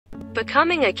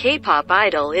Becoming a K-pop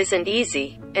idol isn't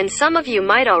easy, and some of you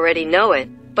might already know it,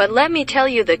 but let me tell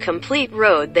you the complete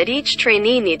road that each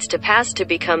trainee needs to pass to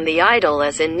become the idol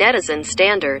as in netizen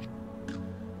standard.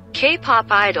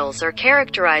 K-pop idols are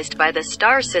characterized by the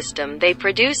star system they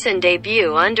produce and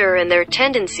debut under and their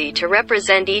tendency to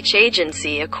represent each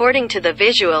agency according to the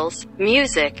visuals,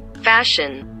 music,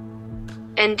 fashion,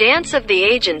 and dance of the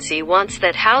agency wants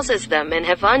that houses them and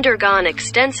have undergone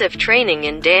extensive training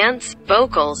in dance,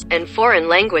 vocals, and foreign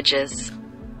languages.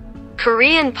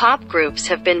 Korean pop groups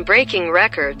have been breaking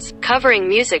records, covering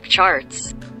music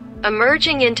charts,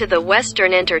 emerging into the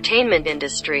Western entertainment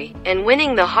industry, and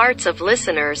winning the hearts of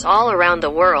listeners all around the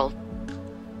world.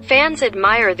 Fans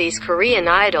admire these Korean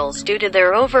idols due to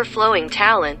their overflowing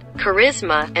talent,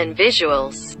 charisma, and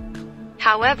visuals.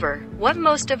 However, what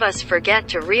most of us forget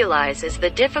to realize is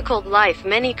the difficult life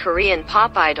many Korean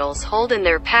pop idols hold in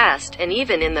their past and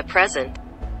even in the present.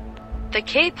 The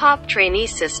K-pop trainee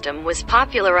system was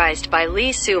popularized by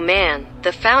Lease,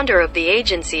 the founder of the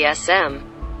agency SM.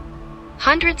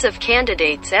 Hundreds of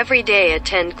candidates every day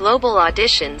attend global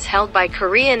auditions held by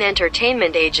Korean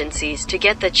entertainment agencies to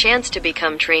get the chance to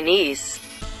become trainees.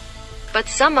 But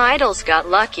some idols got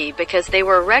lucky because they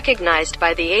were recognized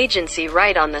by the agency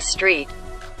right on the street.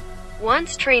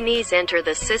 Once trainees enter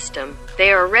the system,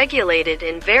 they are regulated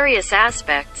in various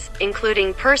aspects,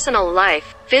 including personal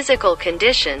life, physical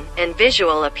condition, and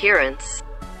visual appearance.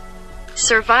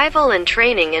 Survival and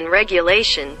training and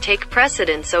regulation take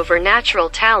precedence over natural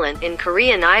talent in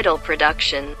Korean idol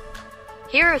production.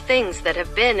 Here are things that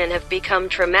have been and have become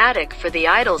traumatic for the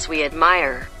idols we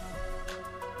admire.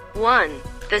 1.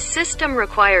 The system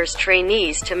requires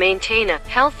trainees to maintain a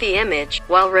healthy image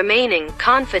while remaining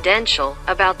confidential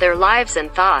about their lives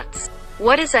and thoughts.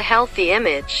 What is a healthy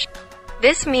image?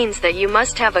 This means that you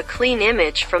must have a clean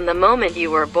image from the moment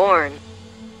you were born.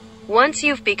 Once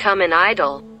you've become an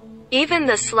idol, even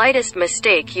the slightest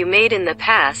mistake you made in the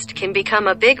past can become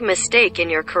a big mistake in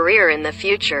your career in the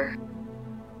future.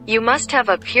 You must have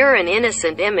a pure and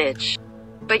innocent image.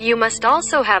 But you must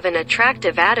also have an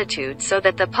attractive attitude so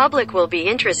that the public will be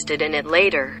interested in it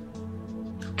later.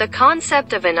 The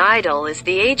concept of an idol is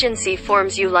the agency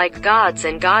forms you like gods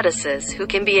and goddesses who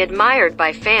can be admired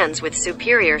by fans with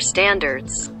superior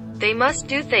standards. They must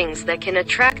do things that can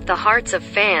attract the hearts of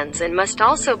fans and must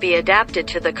also be adapted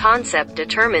to the concept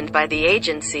determined by the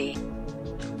agency.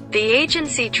 The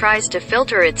agency tries to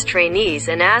filter its trainees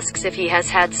and asks if he has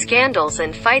had scandals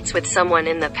and fights with someone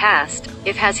in the past,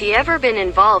 if has he ever been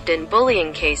involved in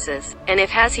bullying cases, and if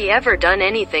has he ever done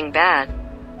anything bad.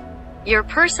 Your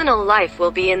personal life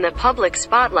will be in the public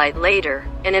spotlight later,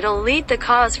 and it'll lead the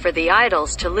cause for the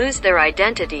idols to lose their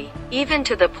identity, even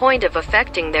to the point of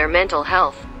affecting their mental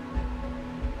health.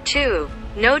 2.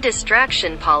 No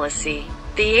distraction policy.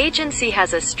 The agency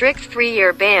has a strict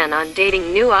 3-year ban on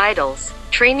dating new idols.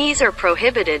 Trainees are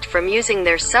prohibited from using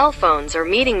their cell phones or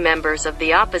meeting members of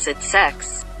the opposite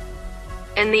sex.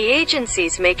 And the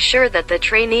agencies make sure that the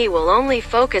trainee will only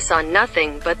focus on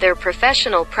nothing but their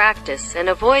professional practice and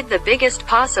avoid the biggest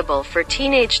possible for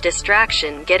teenage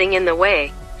distraction getting in the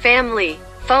way: family,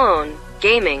 phone,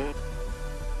 gaming,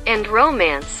 and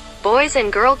romance. Boys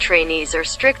and girl trainees are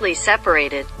strictly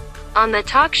separated. On the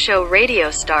talk show Radio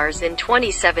Stars in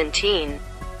 2017,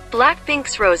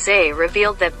 Blackpink's Rosé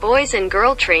revealed that boys and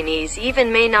girl trainees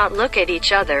even may not look at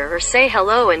each other or say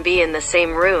hello and be in the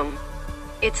same room.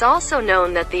 It's also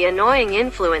known that the annoying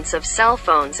influence of cell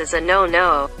phones is a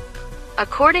no-no.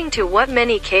 According to what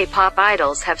many K-pop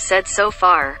idols have said so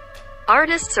far,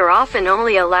 artists are often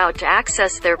only allowed to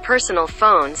access their personal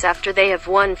phones after they have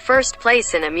won first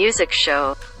place in a music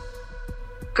show.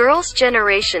 Girls'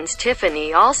 Generation's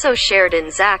Tiffany also shared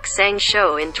in Zach Sang's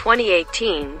show in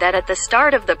 2018 that at the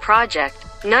start of the project,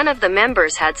 none of the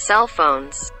members had cell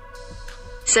phones.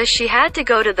 So she had to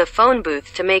go to the phone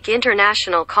booth to make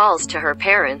international calls to her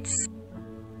parents.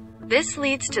 This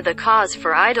leads to the cause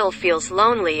for idol feels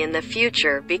lonely in the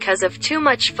future because of too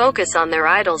much focus on their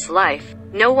idol's life.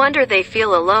 No wonder they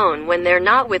feel alone when they're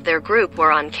not with their group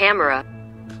or on camera.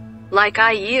 Like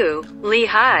IU, Lee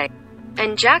Hi,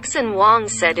 and Jackson Wang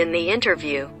said in the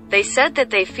interview, they said that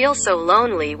they feel so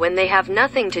lonely when they have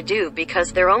nothing to do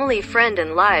because their only friend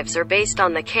and lives are based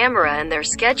on the camera and their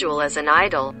schedule as an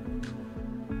idol.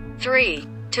 3.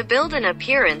 To build an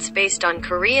appearance based on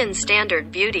Korean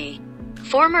standard beauty.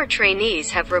 Former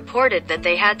trainees have reported that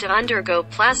they had to undergo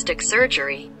plastic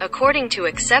surgery, according to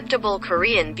acceptable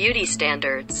Korean beauty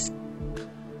standards.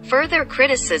 Further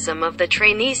criticism of the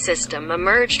trainee system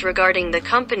emerged regarding the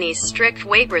company's strict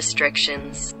weight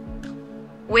restrictions.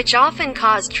 which often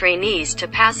caused trainees to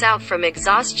pass out from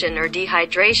exhaustion or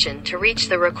dehydration to reach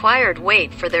the required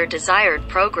weight for their desired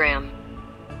program.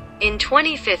 In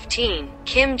 2015,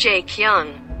 Kim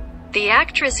Jae-kyung, the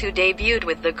actress who debuted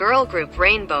with the girl group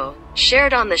Rainbow,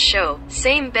 shared on the show,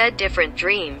 Same Bed Different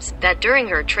Dreams, that during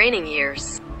her training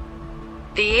years,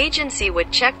 the agency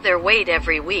would check their weight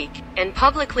every week, and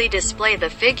publicly display the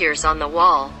figures on the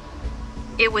wall.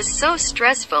 It was so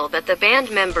stressful that the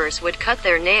band members would cut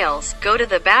their nails, go to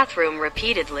the bathroom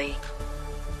repeatedly,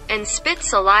 and spit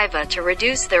saliva to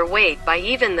reduce their weight by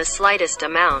even the slightest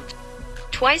amount.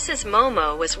 Twice's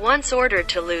Momo was once ordered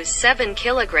to lose 7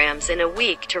 kilograms in a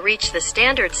week to reach the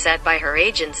standard set by her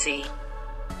agency.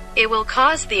 It will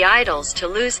cause the idols to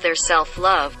lose their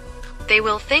self-love. They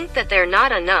will think that they're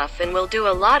not enough and will do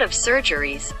a lot of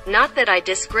surgeries. Not that I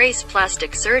disgrace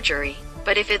plastic surgery,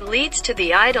 but if it leads to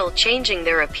the idol changing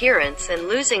their appearance and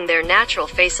losing their natural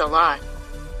face a lot,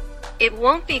 it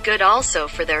won't be good also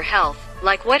for their health,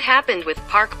 like what happened with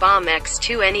Park Bom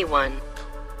X2 Anyone.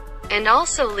 And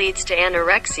also leads to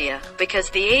anorexia, because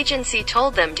the agency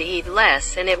told them to eat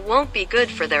less and it won't be good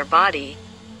for their body.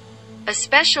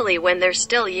 Especially when they're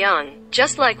still young,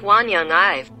 just like Wonyoung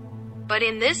Ive. But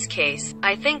in this case,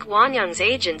 I think Wonyoung's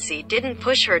agency didn't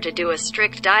push her to do a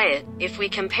strict diet, if we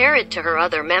compare it to her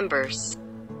other members.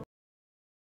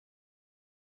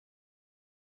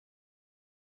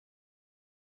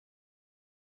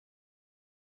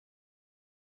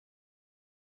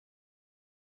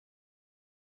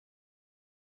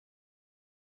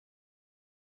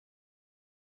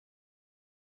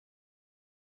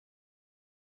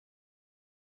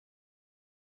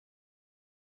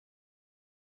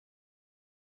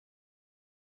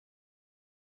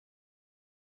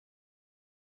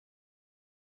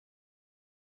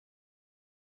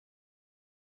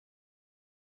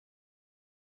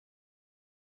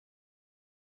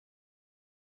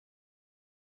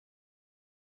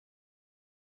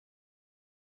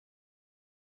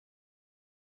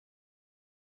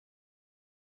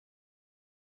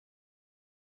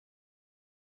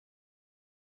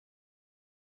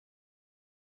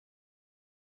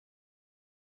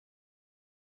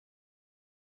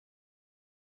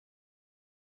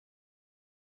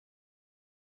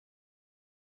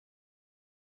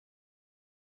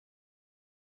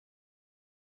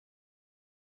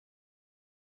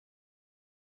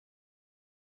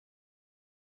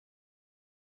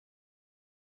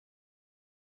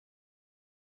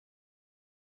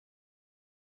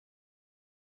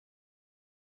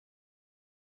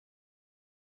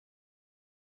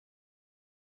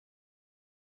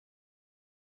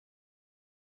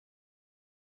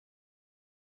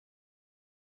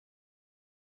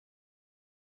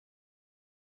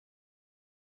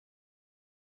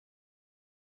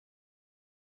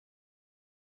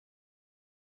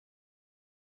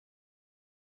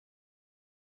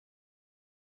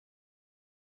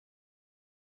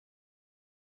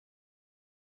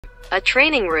 A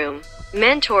training room,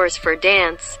 mentors for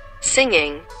dance,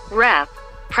 singing, rap,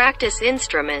 practice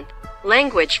instrument,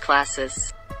 language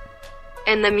classes,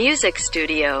 and the music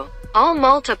studio, all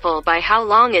multiple by how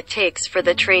long it takes for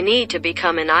the trainee to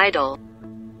become an idol.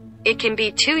 It can be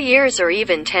 2 years or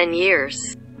even 10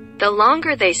 years. The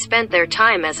longer they spent their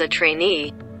time as a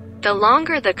trainee, the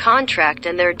longer the contract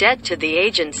and their debt to the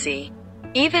agency.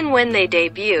 Even when they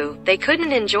debut, they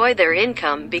couldn't enjoy their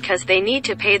income because they need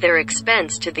to pay their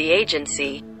expense to the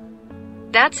agency.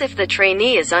 That's if the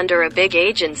trainee is under a big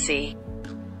agency.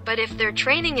 But if they're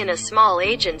training in a small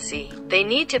agency, they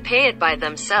need to pay it by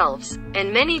themselves,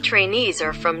 and many trainees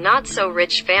are from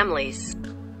not-so-rich families.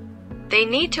 They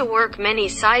need to work many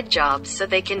side jobs so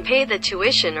they can pay the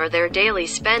tuition or their daily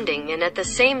spending, and at the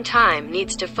same time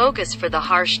needs to focus for the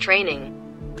harsh training.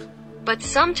 But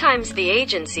sometimes the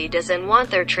agency doesn't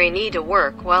want their trainee to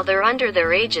work while they're under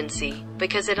their agency,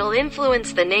 because it'll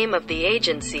influence the name of the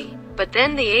agency, but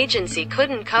then the agency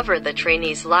couldn't cover the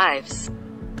trainees' lives.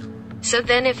 So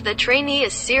then if the trainee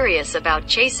is serious about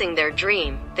chasing their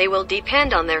dream, they will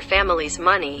depend on their family's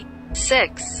money.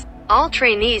 6. All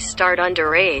trainees start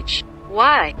underage.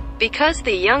 Why? Because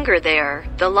the younger they are,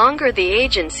 the longer the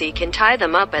agency can tie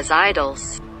them up as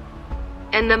idols.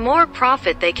 And the more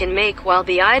profit they can make while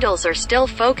the idols are still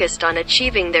focused on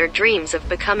achieving their dreams of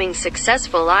becoming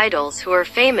successful idols who are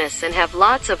famous and have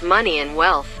lots of money and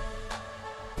wealth.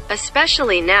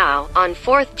 Especially now, on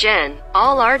 4th Gen,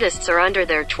 all artists are under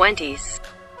their 20s.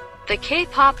 The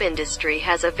K-pop industry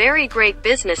has a very great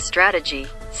business strategy.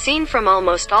 Seen from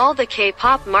almost all the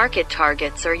K-pop market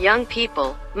targets are young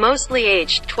people, mostly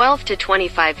aged 12 to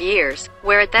 25 years,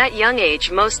 where at that young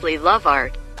age mostly love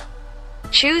art.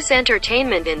 choose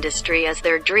entertainment industry as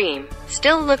their dream,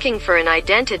 still looking for an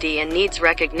identity and needs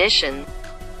recognition.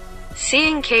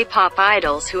 Seeing K-pop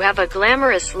idols who have a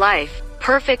glamorous life,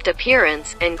 perfect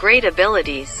appearance, and great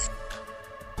abilities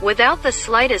without the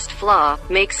slightest flaw,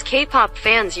 makes K-pop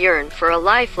fans yearn for a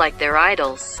life like their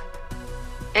idols.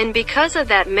 And because of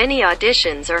that, many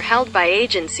auditions are held by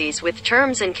agencies with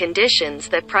terms and conditions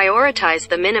that prioritize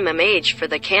the minimum age for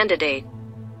the candidate.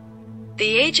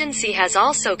 The agency has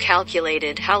also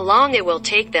calculated how long it will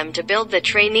take them to build the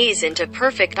trainees into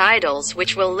perfect idols,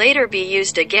 which will later be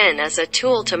used again as a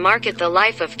tool to market the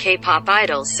life of K-pop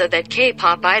idols so that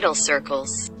K-pop idol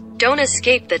circles don't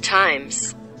escape the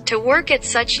times. To work at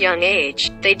such young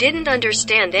age, they didn't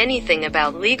understand anything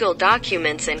about legal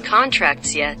documents and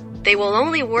contracts yet. They will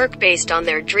only work based on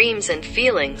their dreams and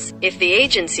feelings. If the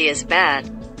agency is bad,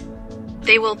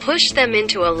 they will push them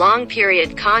into a long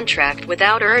period contract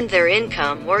without earned their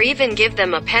income, or even give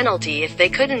them a penalty if they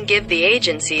couldn't give the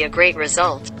agency a great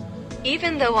result.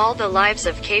 Even though all the lives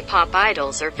of K-pop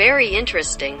idols are very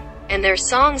interesting, and their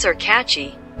songs are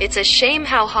catchy, it's a shame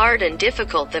how hard and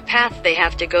difficult the path they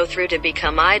have to go through to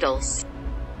become idols.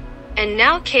 And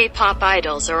now K-pop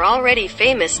idols are already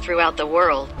famous throughout the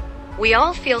world. We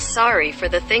all feel sorry for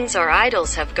the things our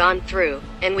idols have gone through,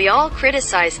 and we all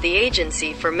criticize the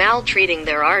agency for maltreating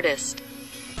their artist.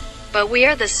 But we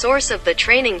are the source of the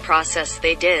training process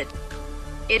they did.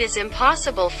 It is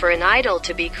impossible for an idol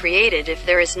to be created if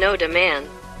there is no demand.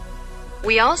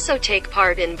 We also take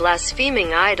part in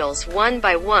blaspheming idols one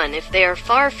by one if they are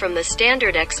far from the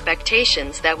standard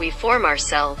expectations that we form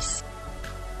ourselves.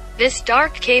 This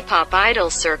dark K-pop idol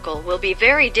circle will be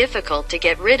very difficult to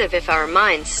get rid of if our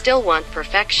minds still want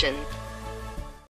perfection.